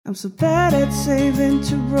I'm so bad at saving,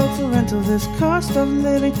 too broke for rental. This cost of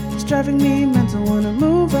living is driving me mental. Wanna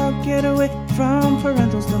move out, get away from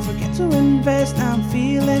parentals. Don't forget to invest, I'm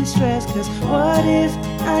feeling stressed. Cause what if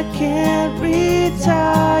I can't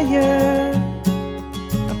retire?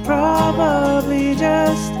 I'll probably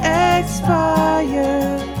just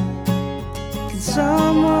expire. Can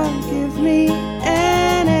someone give me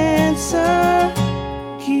an answer?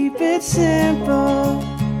 Keep it simple.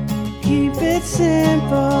 Keep it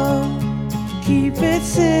simple, keep it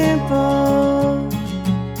simple.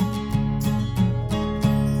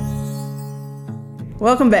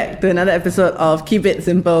 Welcome back to another episode of Keep It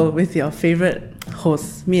Simple with your favorite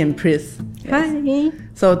hosts, me and Pris. Yes. Hi.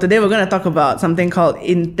 So today we're going to talk about something called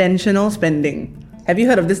intentional spending. Have you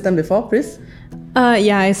heard of this term before, Pris?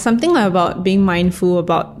 Yeah, it's something about being mindful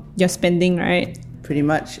about your spending, right? Pretty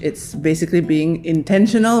much. It's basically being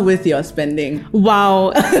intentional with your spending.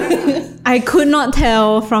 Wow. I could not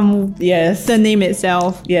tell from the name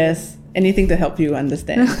itself. Yes. Anything to help you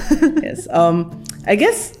understand. Yes. I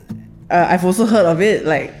guess I've also heard of it,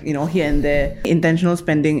 like, you know, here and there. Intentional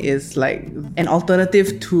spending is like an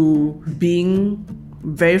alternative to being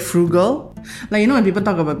very frugal. Like, you know, when people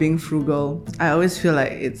talk about being frugal, I always feel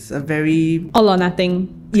like it's a very... all or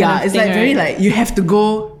nothing. Yeah, it's like very like, you have to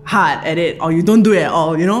go hard at it or you don't do it at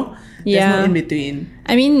all, you know? There's no in between.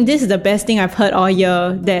 I mean, this is the best thing I've heard all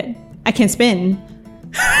year, that I can spend.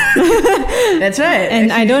 That's right.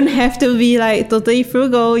 And actually, I don't have to be like totally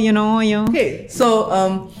frugal, you know. Okay,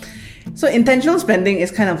 so intentional spending is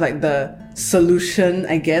kind of like the solution,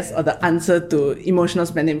 I guess, or the answer to emotional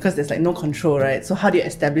spending, because there's like no control, right? So how do you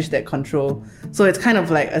establish that control? So it's kind of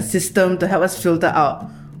like a system to help us filter out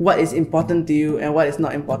what is important to you and what is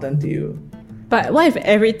not important to you. But what if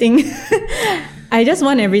everything... I just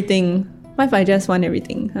want everything. What if I just want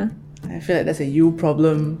everything, huh? I feel like that's a you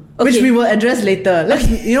problem, which we will address later.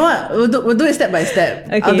 You know what? We'll do it step by step.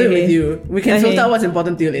 Okay, I'll do it with you. We can filter out what's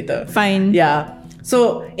important to you later. Fine. Yeah.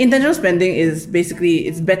 So intentional spending is basically,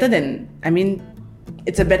 it's better than,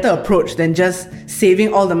 it's a better approach than just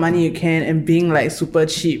saving all the money you can and being like super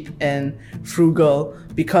cheap and frugal.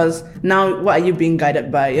 Because now what are you being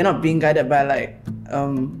guided by? You're not being guided by like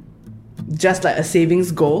just like a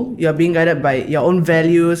savings goal. You're being guided by your own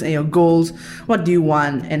values and your goals. What do you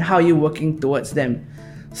want and how are you working towards them?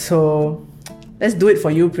 So let's do it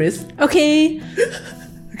for you, Pris. Okay.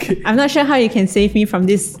 Okay. I'm not sure how you can save me from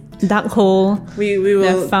this dark hole we will,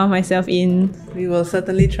 that I found myself in. We will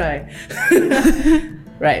certainly try.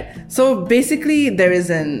 Right. So basically, there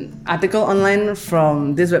is an article online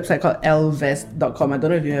from this website called ellevest.com. I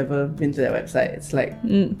don't know if you've ever been to that website. It's like...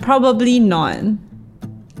 probably not.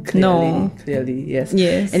 Clearly, yes.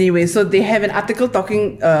 Anyway, so they have an article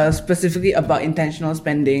talking specifically about intentional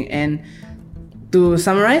spending. And to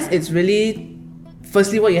summarize, it's really...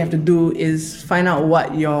 Firstly, what you have to do is find out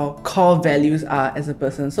what your core values are as a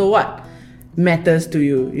person. So what matters to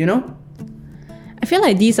you, you know? I feel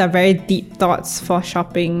like these are very deep thoughts for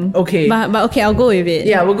shopping. Okay. But okay, I'll go with it.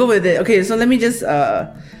 Yeah, we'll go with it. Okay, so let me just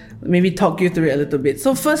maybe talk you through it a little bit.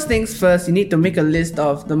 So first things first, you need to make a list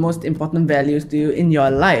of the most important values to you in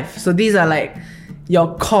your life. So these are like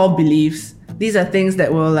your core beliefs. These are things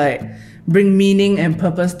that will like bring meaning and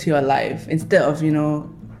purpose to your life instead of, you know,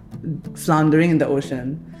 floundering in the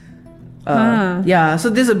ocean. Yeah,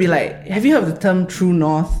 so this would be like, have you heard of the term true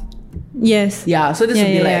north? Yes. Yeah, so this would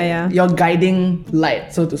be like your guiding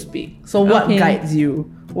light, so to speak. So what guides you?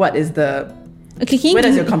 What is the... Okay, where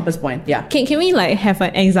does your compass point? Yeah. Can we like have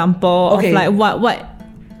an example of like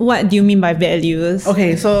what do you mean by values?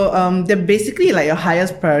 Okay, so they're basically like your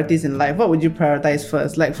highest priorities in life. What would you prioritize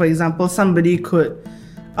first? Like, for example, somebody could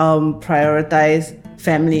prioritize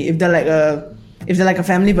family. If they're like a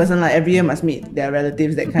family person, like every year must meet their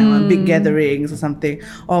relatives, that kind of big gatherings or something.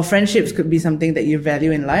 Or friendships could be something that you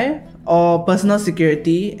value in life. Or personal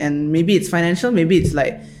security, and maybe it's financial, maybe it's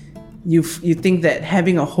like you think that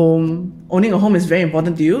owning a home is very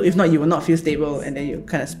important to you. If not, you will not feel stable, and then you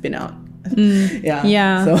kind of spin out.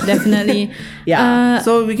 Yeah, so, definitely. Yeah.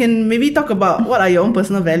 So we can maybe talk about what are your own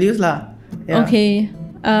personal values lah. Yeah. Okay.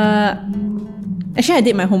 Actually, I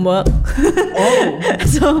did my homework.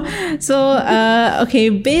 Okay,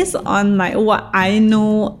 based on like what I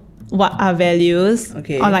know, what are values, or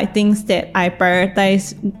like things that I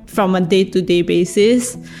prioritize from a day-to-day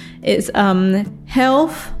basis, it's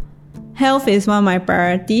health. Health is one of my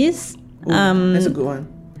priorities. That's a good one.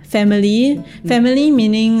 Family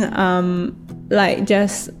meaning like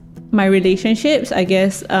just my relationships, I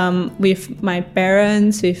guess, with my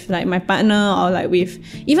parents, with like my partner, or like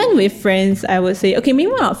even with friends, I would say. Okay,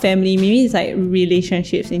 maybe not family, maybe it's like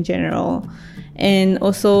relationships in general. And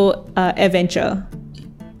also adventure.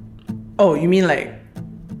 Oh, you mean like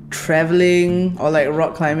traveling or like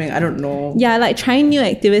rock climbing? I don't know. Yeah, like trying new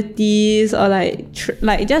activities or like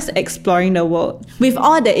like just exploring the world with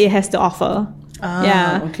all that it has to offer.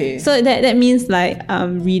 Okay. So that means like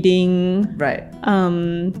reading, Right.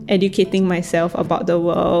 educating myself about the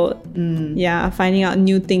world. Finding out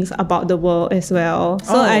new things about the world as well.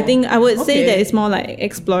 So I think I would say that it's more like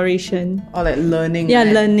exploration. Or like learning. Yeah,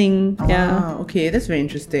 right? learning. Yeah. Okay, that's very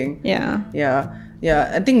interesting. Yeah.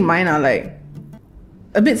 Yeah. I think mine are like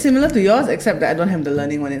a bit similar to yours, except that I don't have the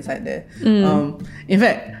learning one inside there. In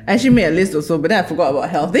fact, I actually made a list also, but then I forgot about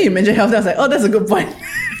health. Then you mentioned health, and I was like, oh, that's a good point.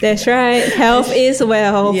 That's right. Health is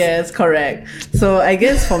wealth. Yes, correct. So I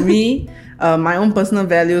guess for me, my own personal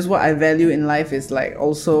values, what I value in life is like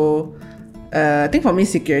also, I think for me,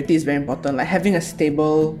 security is very important. Like having a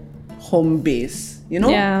stable home base, you know?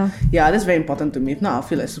 Yeah. Yeah, that's very important to me. If not, I'll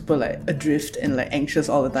feel like super like adrift and like anxious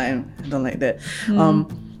all the time. I don't like that.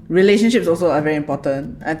 Relationships also are very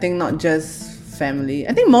important. I think not just family.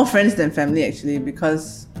 I think more friends than family actually,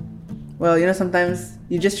 because, well, you know, sometimes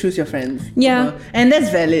you just choose your friends. Yeah. And that's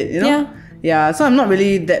valid, you know? Yeah. Yeah, so I'm not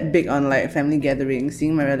really that big on like family gatherings,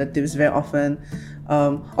 seeing my relatives very often.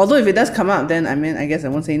 Although if it does come up, then I mean, I guess I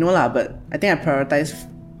won't say no lah, but I think I prioritize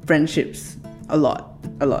friendships a lot.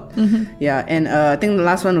 Yeah, and I think the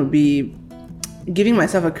last one would be giving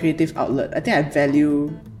myself a creative outlet. I think I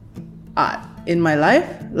value art in my life,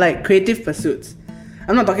 like creative pursuits.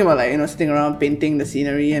 I'm not talking about like, you know, sitting around painting the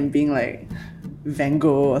scenery and being like Van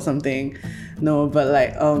Gogh or something. No, but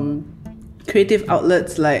like creative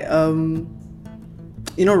outlets like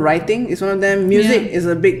you know, writing is one of them. Music is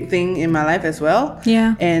a big thing in my life as well.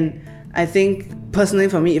 Yeah. And I think personally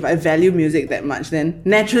for me, if I value music that much, then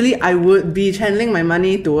naturally I would be channeling my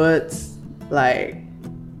money towards like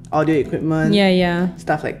audio equipment. Yeah.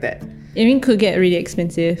 Stuff like that. I mean, could get really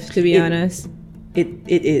expensive, to be honest. It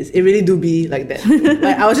is. It really do be like that.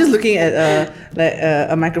 Like I was just looking at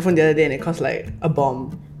a microphone the other day and it cost like a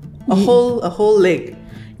bomb. A whole leg.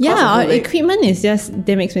 Yeah, our equipment is just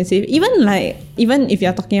damn expensive. Even if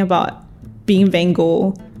you're talking about being Van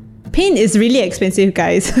Gogh, paint is really expensive,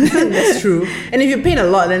 guys. That's true. And if you paint a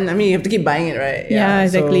lot, then I mean you have to keep buying it, right? Yeah,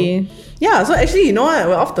 exactly. So actually, you know what?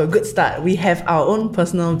 We're off to a good start. We have our own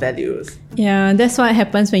personal values. Yeah, that's what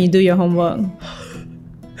happens when you do your homework.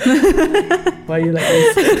 Why are you like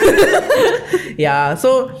this? Yeah,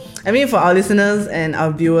 so I mean, for our listeners and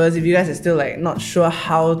our viewers, if you guys are still like not sure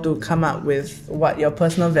how to come up with what your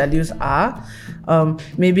personal values are,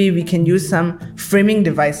 maybe we can use some framing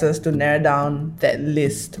devices to narrow down that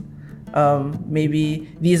list. Maybe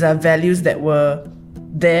these are values that were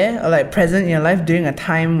there or like present in your life during a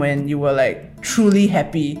time when you were like truly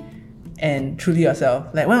happy and truly yourself.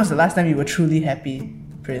 Like when was the last time you were truly happy,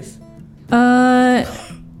 Pris?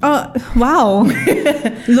 Oh, wow.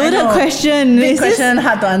 Loaded question. Big question,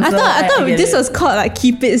 hard to answer. I thought this was called like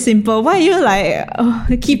keep it simple. Why are you like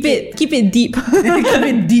keep it deep? Keep it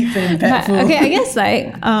deep and impactful. Okay, I guess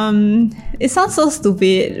like it sounds so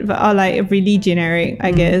stupid or like really generic,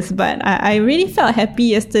 I guess. But I really felt happy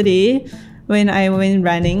yesterday when I went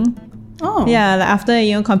running. Oh. Yeah, like after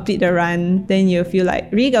you complete the run, then you feel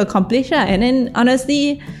like really accomplished. And then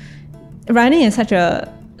honestly, running is such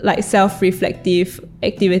a like self-reflective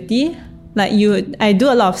activity. Like I do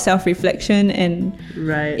a lot of self-reflection, and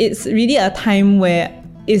it's really a time where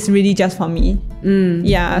it's really just for me.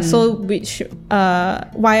 So which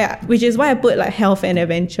is why I put like health and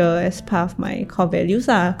adventure as part of my core values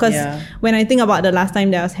because when I think about the last time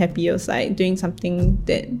that I was happy, it was like doing something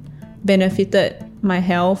that benefited my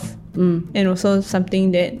health and also something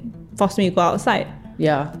that forced me to go outside.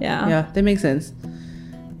 Yeah, that makes sense.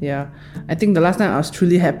 Yeah, I think the last time I was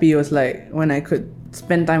truly happy was like when I could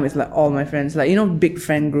spend time with like all my friends, like, you know, big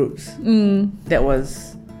friend groups.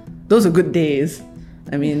 Those are good days.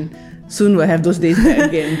 I mean, soon we'll have those days back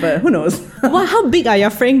again, but who knows? Wow, how big are your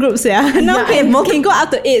friend groups? Now can go up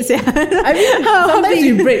to 8. I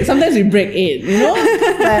mean, sometimes we break 8, you know?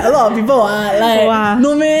 Like a lot of people are like,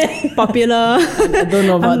 no man. Popular. I don't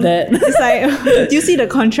know about that. It's like, do you see the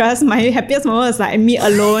contrast? My happiest moment is like me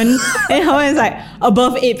alone, and her one is like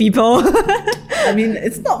above 8 people. I mean,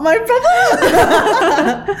 it's not my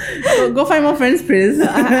problem. Go find more friends, Pris.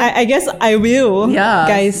 I guess I will. Yeah.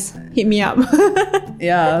 Guys, hit me up.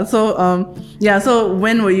 So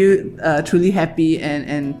when were you truly happy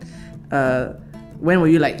and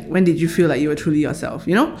when did you feel like you were truly yourself,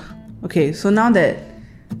 you know? Okay, so now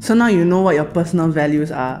you know what your personal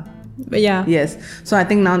values are. But yeah. Yes. So I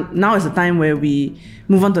think now is the time where we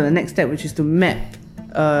move on to the next step, which is to map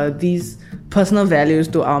these personal values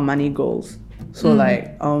to our money goals. So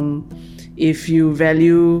like if you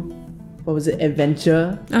value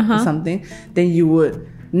adventure or something, then you would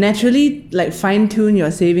naturally like fine tune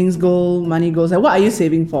your savings goal, money goals. Like, what are you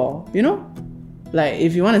saving for? You know, like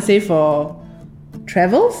if you want to save for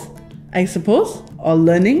travels, I suppose, or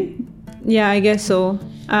learning. Yeah, I guess so.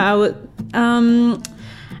 I would.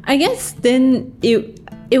 I guess then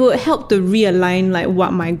it would help to realign like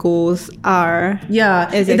what my goals are. Yeah,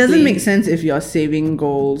 exactly. It doesn't make sense if your saving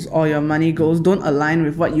goals or your money goals don't align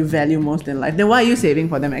with what you value most in life. Then why are you saving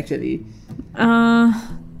for them actually?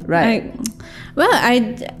 Right.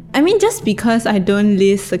 I mean, just because I don't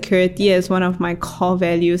list security as one of my core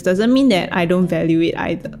values doesn't mean that I don't value it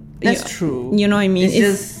either. That's true. You know what I mean? It's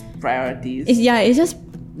just priorities.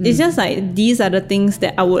 It's just like these are the things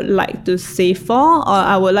that I would like to save for, or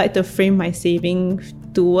I would like to frame my saving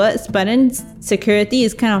towards. But then security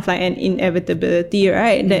is kind of like an inevitability,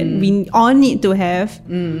 right? That we all need to have.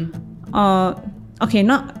 Okay,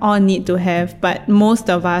 not all need to have, but most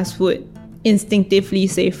of us would instinctively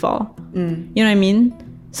save for. You know what I mean?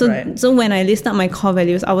 So when I listed my core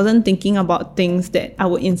values, I wasn't thinking about things that I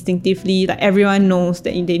would instinctively, like everyone knows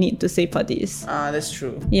that they need to save for this. That's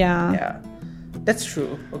true. Yeah. That's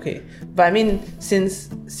true. Okay. But I mean, since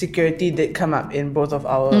security did come up in both of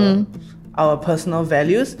our personal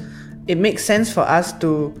values, it makes sense for us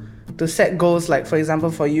to set goals. Like, for example,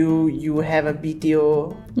 for you have a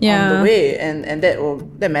BTO on the way, and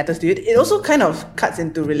that matters to you. It also kind of cuts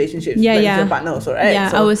into relationships with your partner also, right? Yeah,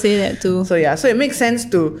 I would say that too. So it makes sense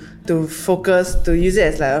to focus, to use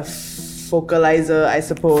it as like a focalizer, I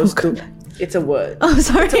suppose. It's a word. Oh,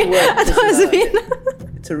 sorry. It's a word. I thought it was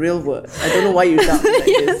It's a real word. I don't know why you sound like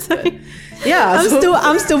this. But yeah,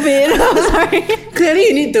 I'm stupid. I'm sorry. Clearly,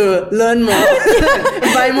 you need to learn more,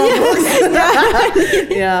 buy more books.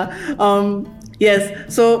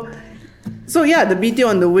 Yes. So yeah, the BTO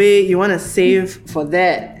on the way. You want to save for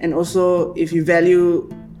that, and also if you value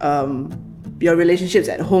your relationships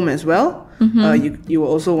at home as well, you will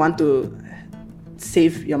also want to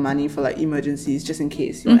save your money for like emergencies, just in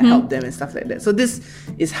case you want to help them and stuff like that. So this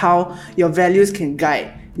is how your values can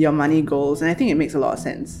guide your money goals, and I think it makes a lot of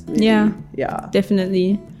sense. Maybe. Yeah,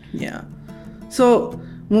 definitely. Yeah. So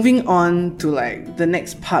moving on to like the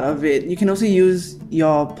next part of it, you can also use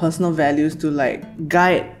your personal values to like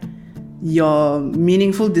guide your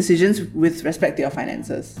meaningful decisions with respect to your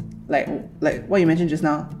finances. Like what you mentioned just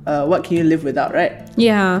now. What can you live without, right?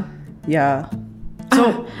 Yeah.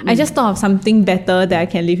 So I just thought of something better that I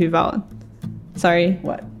can live without. Sorry.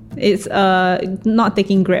 What? It's not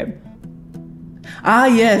taking Grab.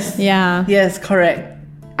 Yes. Yeah. Yes, correct.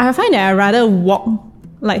 I find that I'd rather walk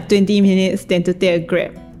like 20 minutes than to take a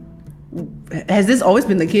Grab. Has this always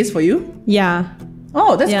been the case for you? Yeah.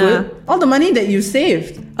 Oh, that's good. All the money that you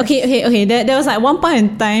saved. Okay. There was like one point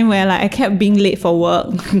in time where like I kept being late for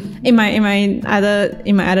work in my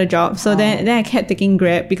other job. So then I kept taking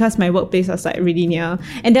Grab because my workplace was like really near.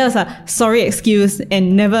 And that was a sorry excuse,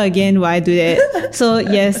 and never again will I do that. So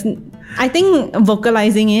yes, I think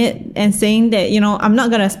vocalizing it and saying that, I'm not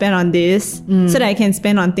gonna spend on this so that I can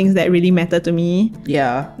spend on things that really matter to me.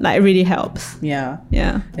 Yeah. Like really helps. Yeah.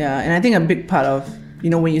 Yeah. And I think a big part of,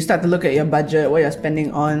 when you start to look at your budget, what you're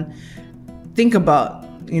spending on, think about,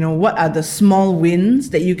 what are the small wins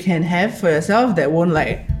that you can have for yourself that won't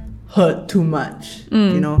like hurt too much.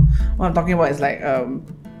 What I'm talking about is like,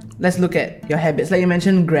 let's look at your habits. Like you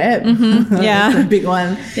mentioned, Grab. Yeah. That's a big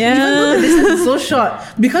one. Yeah. Even though the distance is so short,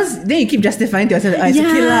 because then you keep justifying to yourself, it's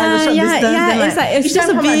okay lah, it's a short distance. Yeah, it's just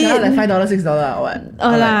a bit. Like $5, $6 or what?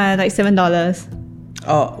 Oh lah, like $7.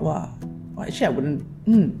 Oh, wow. Well, actually, I wouldn't.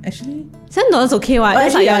 Actually, $7 okay, what?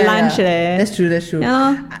 That's like your lunch, leh. That's true.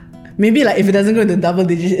 Yeah. Maybe like if it doesn't go into double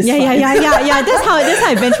digits, it's fine. Yeah. That's how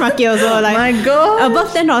I benchmark it also. Like, my God,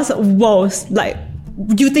 above $10, whoa, like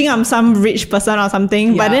you think I'm some rich person or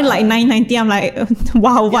something, but then like $9.90, I'm like,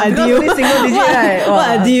 wow, what a deal! Single digit, right?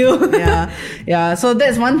 What a deal! Yeah. So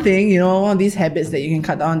that's one thing, one of these habits that you can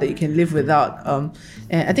cut down, that you can live without.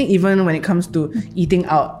 And I think even when it comes to eating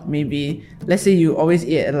out, maybe let's say you always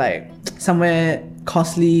eat at like somewhere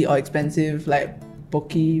costly or expensive, like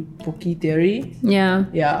Poke Theory. Yeah.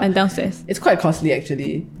 And downstairs, it's quite costly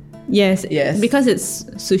actually. Yes. Because it's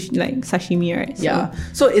sushi, like sashimi, right? So. Yeah.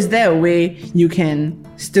 So is there a way you can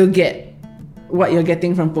still get what you're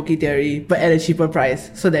getting from Poke Theory, but at a cheaper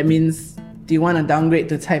price? So that means, do you want to downgrade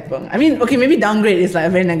to Cai Peng? I mean, okay, maybe downgrade is like a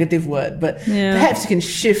very negative word, but perhaps you can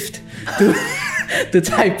shift to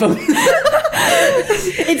Cai Peng.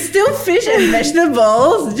 It's still fish and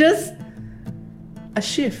vegetables, just a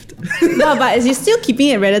shift. No, but you're still keeping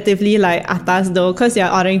it relatively like atas though, because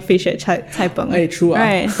you're ordering fish at Cai Peng. Hey, true.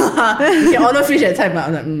 Right. You can order fish at Cai Peng.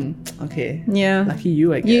 I'm like, okay. Yeah. Lucky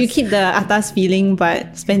you, I guess. You keep the atas feeling,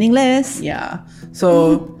 but spending less. Yeah.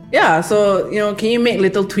 So, can you make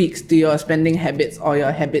little tweaks to your spending habits or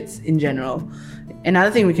your habits in general?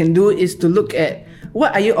 Another thing we can do is to look at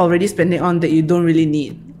what are you already spending on that you don't really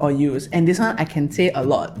need or use. And this one I can say a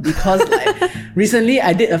lot because like recently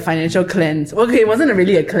I did a financial cleanse. Okay, it wasn't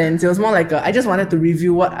really a cleanse. It was more like I just wanted to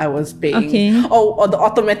review what I was paying or the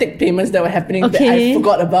automatic payments that were happening that I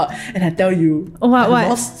forgot about. And I tell you, I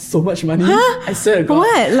lost so much money. Huh? I swear to God.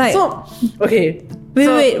 What? Like, so, okay.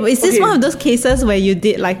 Wait. Is this one of those cases where you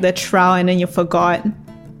did like the trial and then you forgot?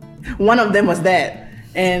 One of them was that.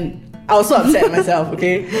 And I was so upset at myself,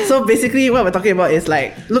 okay? So basically what we're talking about is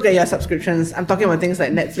like, look at your subscriptions. I'm talking about things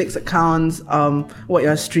like Netflix accounts, what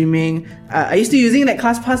you're streaming. Are you still using that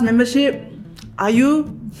ClassPass membership? Are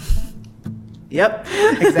you? Yep,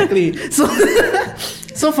 exactly.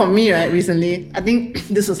 So for me, right, recently, I think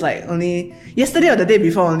this was like only yesterday or the day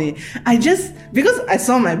before only. Because I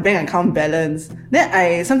saw my bank account balance,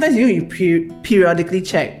 then sometimes you periodically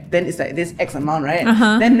check, then it's like this X amount, right?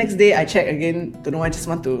 Then next day I check again, don't know why, I just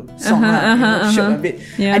want to show a bit.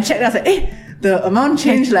 Yeah. I checked, I was like, the amount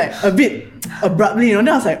changed like a bit abruptly, Then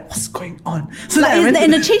I was like, what's going on? So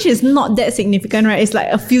and the change is not that significant, right? It's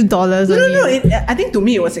like a few dollars only. No. I think to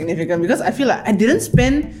me it was significant because I feel like I didn't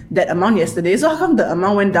spend that amount yesterday. So how come the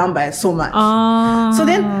amount went down by so much? So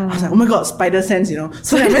then I was like, oh my God, spider sense,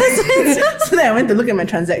 So then I went to look at my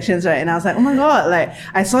transactions, right? And I was like, oh my God, like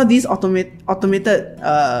I saw these automated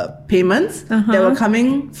payments that were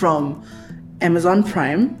coming from Amazon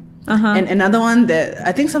Prime. And another one that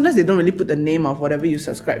I think sometimes they don't really put the name of whatever you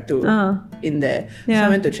subscribe to in there. So I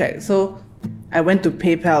went to check. So I went to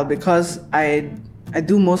PayPal because I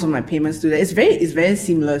do most of my payments through that. It's very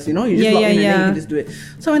seamless, You just log in and then you can just do it.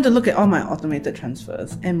 So I went to look at all my automated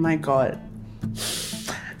transfers, and my God.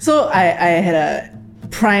 So I had a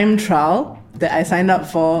Prime trial that I signed up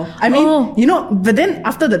for. I mean, but then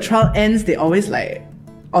after the trial ends, they always like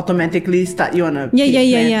automatically start you on a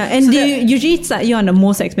plan. And so they usually start you on the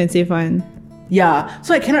most expensive one. Yeah,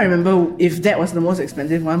 so I cannot remember if that was the most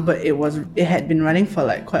expensive one, but it had been running for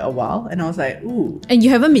like quite a while, and I was like, ooh. And you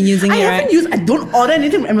haven't been using it, right? I don't order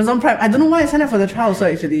anything from Amazon Prime. I don't know why I signed up for the trial, so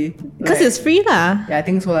actually. Because it's free lah. Yeah, I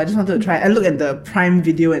think so. I just wanted to try. I looked at the Prime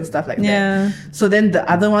Video and stuff like that. So then the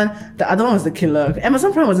other one was the killer.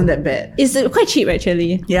 Amazon Prime wasn't that bad. It's quite cheap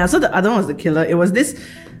actually. Yeah, so the other one was the killer. It was this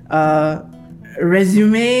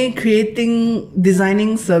resume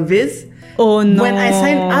designing service. Oh no. When I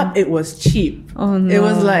signed up, it was cheap. Oh no. It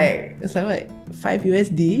was like, what, $5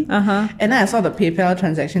 USD? And then I saw the PayPal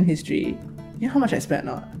transaction history. You know how much I spent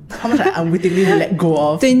or not? How much I unwittingly let go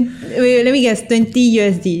of? Wait, let me guess, 20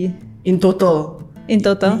 USD. In total.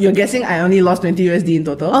 You're guessing I only lost 20 USD in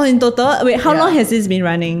total? Oh, in total? Wait, how long has this been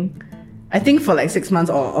running? I think for like 6 months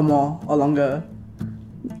or more or longer.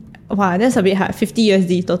 Wow, that's a bit hard. 50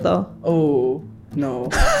 USD total. Oh, no.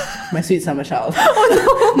 My sweet summer child.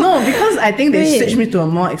 Oh no. No, because I think they switched me to a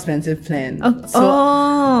more expensive plan.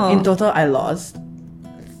 So in total I lost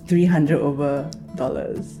 $300 over.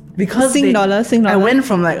 Because Sing dollar. I went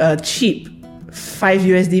from like a cheap $5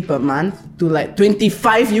 USD per month to like $25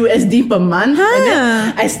 USD per month. And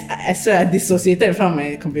then I swear I dissociated from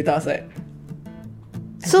my computer. I was like,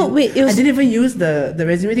 I didn't even use the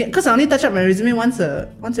resume thing because I only touch up my resume once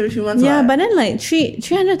every few months. Yeah, but then like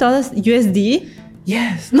 $300 USD.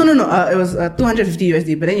 Yes. No. It was 250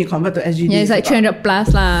 USD, but then you convert to SGD. Yeah, it's like 300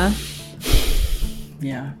 plus lah.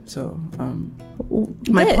 Yeah. So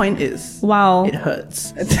my point is, wow, it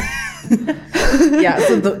hurts. Yeah.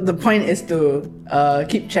 So the point is to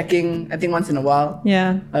keep checking. I think once in a while.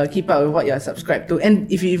 Yeah. Keep up with what you're subscribed to, and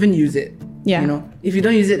if you even use it. Yeah. If you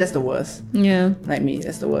don't use it, that's the worst. Yeah. Like me,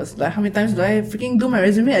 that's the worst. Like, how many times do I freaking do my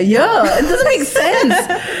resume a year? It doesn't make sense.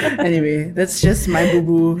 Anyway, that's just my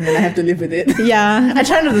boo-boo, and I have to live with it. Yeah. I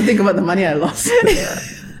try not to think about the money I lost.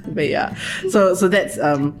 But yeah. So that's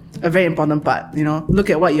a very important part, Look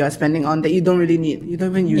at what you are spending on that you don't really need. You don't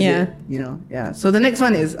even use it, Yeah. So the next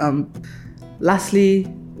one is, lastly,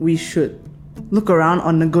 we should look around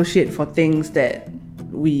or negotiate for things that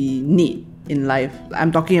we need in life.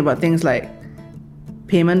 I'm talking about things like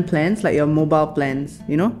payment plans, like your mobile plans,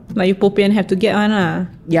 Like you popian have to get one lah.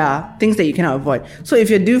 Yeah, things that you cannot avoid. So if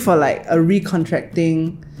you're due for like a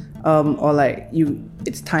recontracting, or like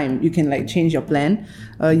it's time, you can like change your plan.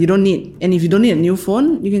 You don't need, and if you don't need a new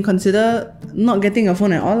phone, you can consider not getting a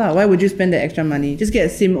phone at all lah. Why would you spend the extra money? Just get a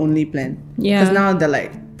SIM only plan. Yeah. Because now they're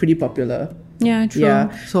like pretty popular. Yeah, true.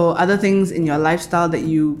 Yeah. So other things in your lifestyle that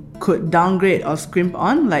you could downgrade or scrimp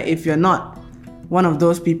on, like if you're not one of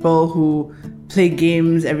those people who play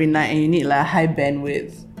games every night and you need like a high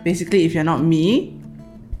bandwidth. Basically, if you're not me,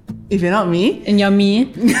 And you're me.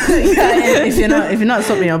 yeah, if you're not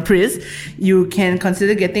soap in your Priz, you can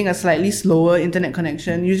consider getting a slightly slower internet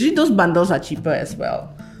connection. Usually those bundles are cheaper as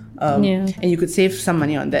well. And you could save some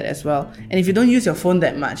money on that as well. And if you don't use your phone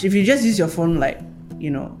that much, if you just use your phone like,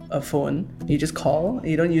 a phone, you just call,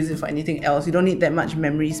 you don't use it for anything else, you don't need that much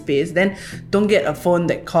memory space, then don't get a phone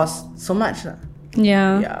that costs so much.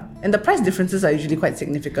 Yeah. And the price differences are usually quite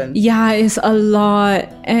significant. Yeah, it's a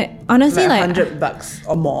lot. Honestly, like $100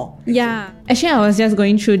 or more. Yeah. Actually, I was just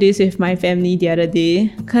going through this with my family the other day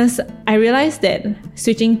because I realized that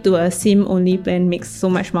switching to a SIM only plan makes so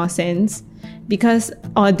much more sense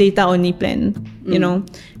or data only plan,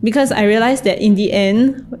 because I realized that in the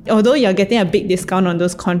end, although you're getting a big discount on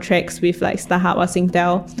those contracts with like StarHub or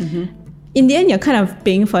Singtel, in the end, you're kind of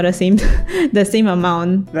paying for the same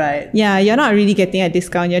amount. Right. Yeah, you're not really getting a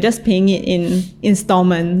discount. You're just paying it in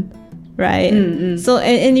installment, right? So,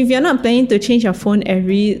 and if you're not planning to change your phone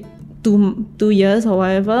every 2 years or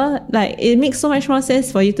whatever, like it makes so much more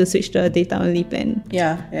sense for you to switch to a data only plan.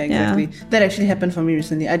 Yeah, exactly. That actually happened for me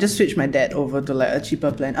recently. I just switched my dad over to like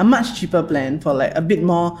a much cheaper plan for like a bit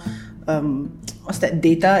more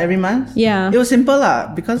data every month. Yeah. It was simple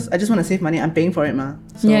because I just want to save money. I'm paying for it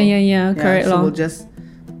So, correct. So we'll just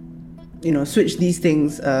switch these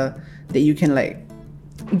things that you can like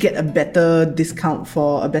get a better discount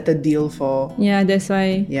for, a better deal for. Yeah, that's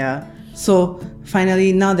why. Yeah. So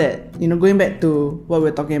finally, now that going back to what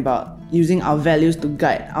we're talking about, using our values to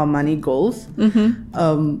guide our money goals,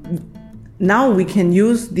 now we can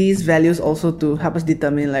use these values also to help us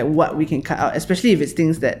determine like what we can cut out, especially if it's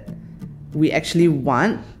things that we actually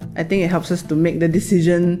want. I think it helps us to make the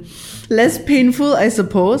decision less painful, I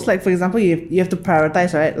suppose. Like, for example, you have to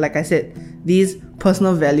prioritize, right? Like I said, these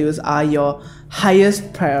personal values are your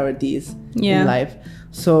highest priorities in life.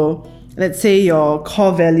 So let's say your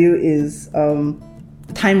core value is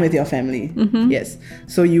time with your family. Yes.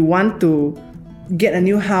 So you want to get a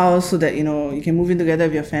new house so that, you can move in together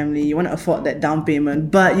with your family. You want to afford that down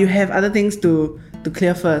payment, but you have other things to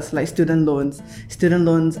clear first, like student loans. Student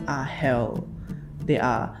loans are hell. They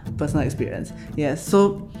are personal experience. Yes.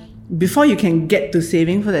 So before you can get to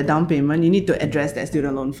saving for that down payment, you need to address that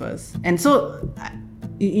student loan first. And so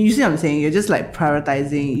you see what I'm saying? You're just like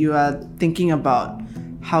prioritizing. You are thinking about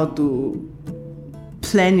how to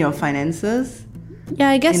plan your finances. Yeah,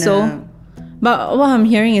 I guess so. But what I'm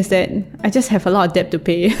hearing is that I just have a lot of debt to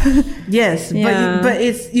pay. Yes, but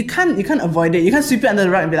it's you can't avoid it. You can't sweep it under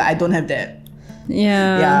the rug and be like, I don't have debt.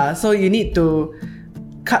 Yeah. So you need to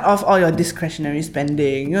cut off all your discretionary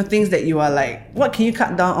spending. Things that you are like, what can you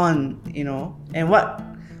cut down on? And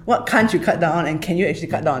what can't you cut down on? And can you actually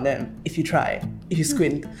cut down on them if you try, if you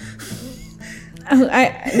squint?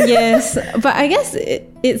 Yes, but I guess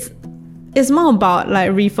it's more about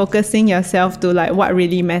like refocusing yourself to like what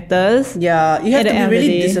really matters. Yeah, you have to be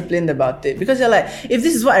really disciplined about it, because you're like, if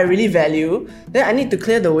this is what I really value, then I need to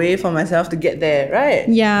clear the way for myself to get there, right?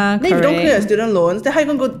 Yeah, then correct. If you don't clear your student loans, then how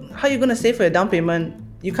are you gonna save for your down payment?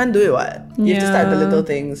 You can't do it. What? You have to start with the little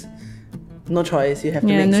things. No choice. You have to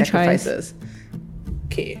make sacrifices.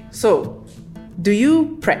 Okay, so do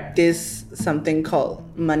you practice something called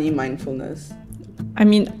money mindfulness? I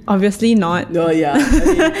mean, obviously not. Oh yeah.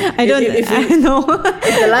 I don't. I know.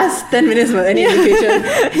 If the last 10 minutes was any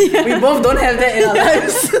indication, we both don't have that in our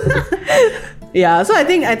lives. Yeah. So I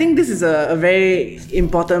think this is a very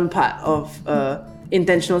important part of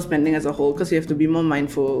intentional spending as a whole, because you have to be more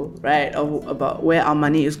mindful, right, about where our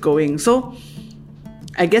money is going. So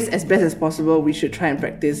I guess as best as possible, we should try and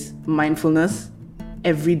practice mindfulness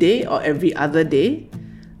every day or every other day.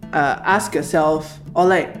 Ask yourself, or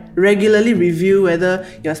like regularly review whether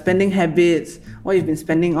your spending habits, what you've been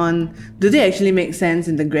spending on, do they actually make sense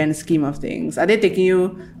in the grand scheme of things? Are they taking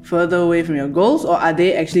you further away from your goals, or are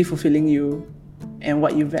they actually fulfilling you and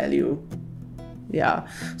what you value? Yeah.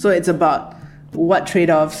 So it's about what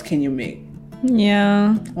trade-offs can you make.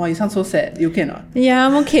 Yeah. Wow, you sound so sad. You cannot. Yeah,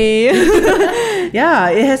 I'm okay. Yeah,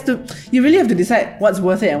 you really have to decide what's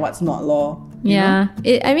worth it and what's not, lor. Yeah.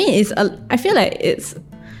 I feel like it's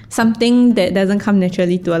something that doesn't come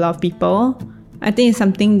naturally to a lot of people. I think it's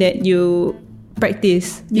something that you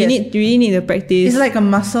practice. You really need to practice. It's like a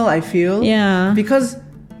muscle, I feel. Yeah. Because,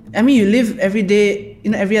 you live every day,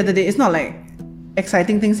 every other day. It's not like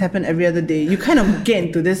exciting things happen every other day. You kind of get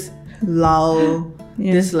into this lull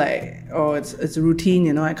This like, oh, it's a routine,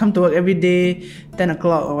 you know. I come to work every day, 10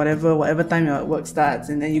 o'clock or whatever time your work starts,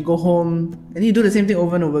 and then you go home and you do the same thing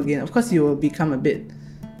over and over again. Of course, you will become a bit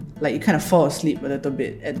like you kind of fall asleep a little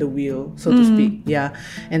bit at the wheel, so to speak. Yeah.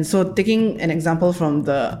 And so taking an example from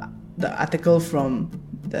the article from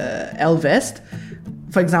the Ellevest,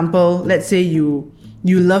 for example, let's say you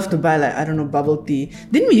love to buy like, I don't know, bubble tea.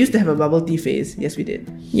 Didn't we used to have a bubble tea phase? Yes, we did.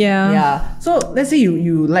 Yeah. So let's say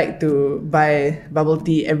you like to buy bubble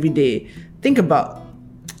tea every day. Think about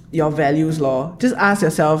your values, law. Just ask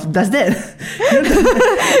yourself, does that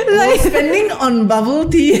will spending on bubble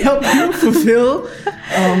tea help you fulfill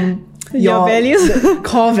your values? The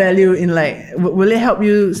core value in like, will it help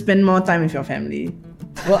you spend more time with your family?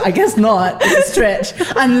 Well, I guess not. It's a stretch.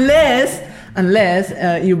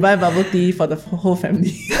 Unless you buy bubble tea for the whole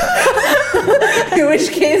family. In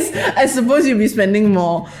which case, I suppose you'll be spending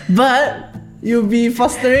more. But you'll be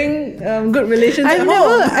fostering good relations at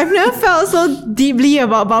home. I've never felt so deeply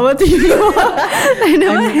about bubble tea before.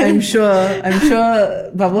 I'm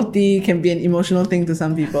sure bubble tea can be an emotional thing to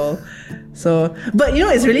some people. So, but you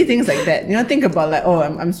know, it's really things like that. You know, think about like, oh,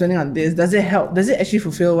 I'm spending on this. Does it help? Does it actually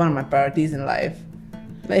fulfill one of my priorities in life?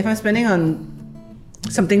 Like if I'm spending on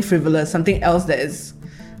something frivolous, something else that is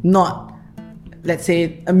not, let's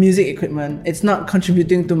say, a music equipment, it's not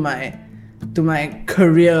contributing to my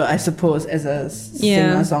career, I suppose, as a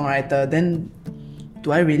singer-songwriter, then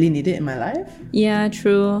do I really need it in my life? Yeah,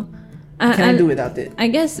 true. Can I do without it? I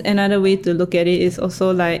guess another way to look at it is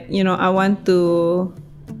also like, you know, I want to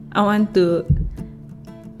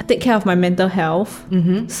take care of my mental health.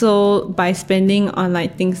 So by spending on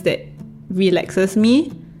like things that relaxes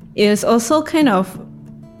me, is also kind of,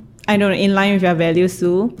 I don't know, in line with your values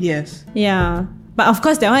too. Yes. Yeah. But of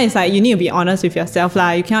course, that one is like, you need to be honest with yourself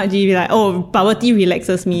lah. You cannot just be like, oh, bubble tea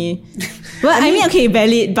relaxes me. Well, I mean, okay,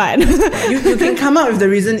 valid, but you can come up with the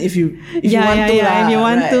reason if you want to. If you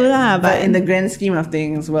want to lah. But in the grand scheme of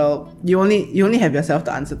things, well, you only have yourself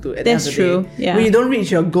to answer to at the end of the day. That's true. Yeah. When you don't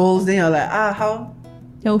reach your goals, then you're like, how?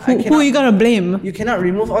 Who are you gonna blame? You cannot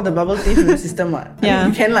remove all the bubble tea from the system. What? I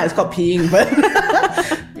mean, you can, like, it's called peeing, but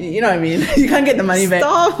you know what I mean. You can't get the money back.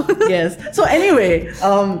 Stop. Yes. So anyway,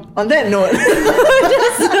 on that note,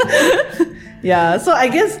 yeah. So I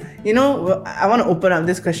guess, you know, I want to open up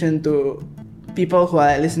this question to people who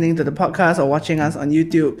are listening to the podcast or watching us on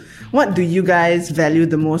YouTube. What do you guys value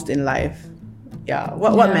the most in life? Yeah.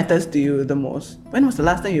 What matters to you the most? When was the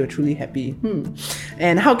last time you were truly happy?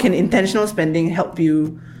 And how can intentional spending help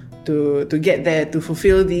you to get there, to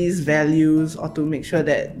fulfill these values, or to make sure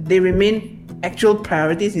that they remain actual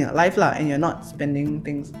priorities in your life lah, and you're not spending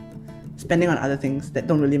on other things that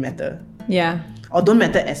don't really matter. Yeah. Or don't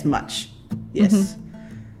matter as much. Yes.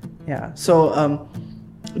 Yeah. So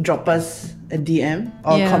drop us a DM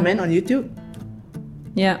or comment on YouTube.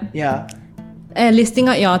 Yeah. Yeah. Listing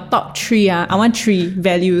out your top 3. I want 3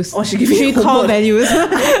 values. Oh, she give me 3 core values.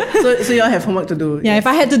 so you all have homework to do. Yeah, if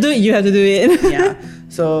I had to do it, you have to do it. Yeah.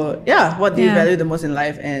 So yeah, what do you value the most in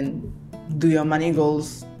life, and do your money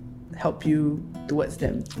goals help you towards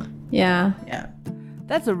them? Yeah. Yeah.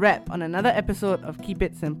 That's a wrap on another episode of Keep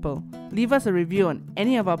It Simple. Leave us a review on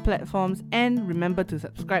any of our platforms, and remember to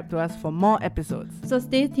subscribe to us for more episodes. So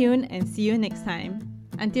stay tuned and see you next time.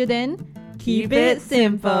 Until then, keep it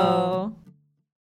simple.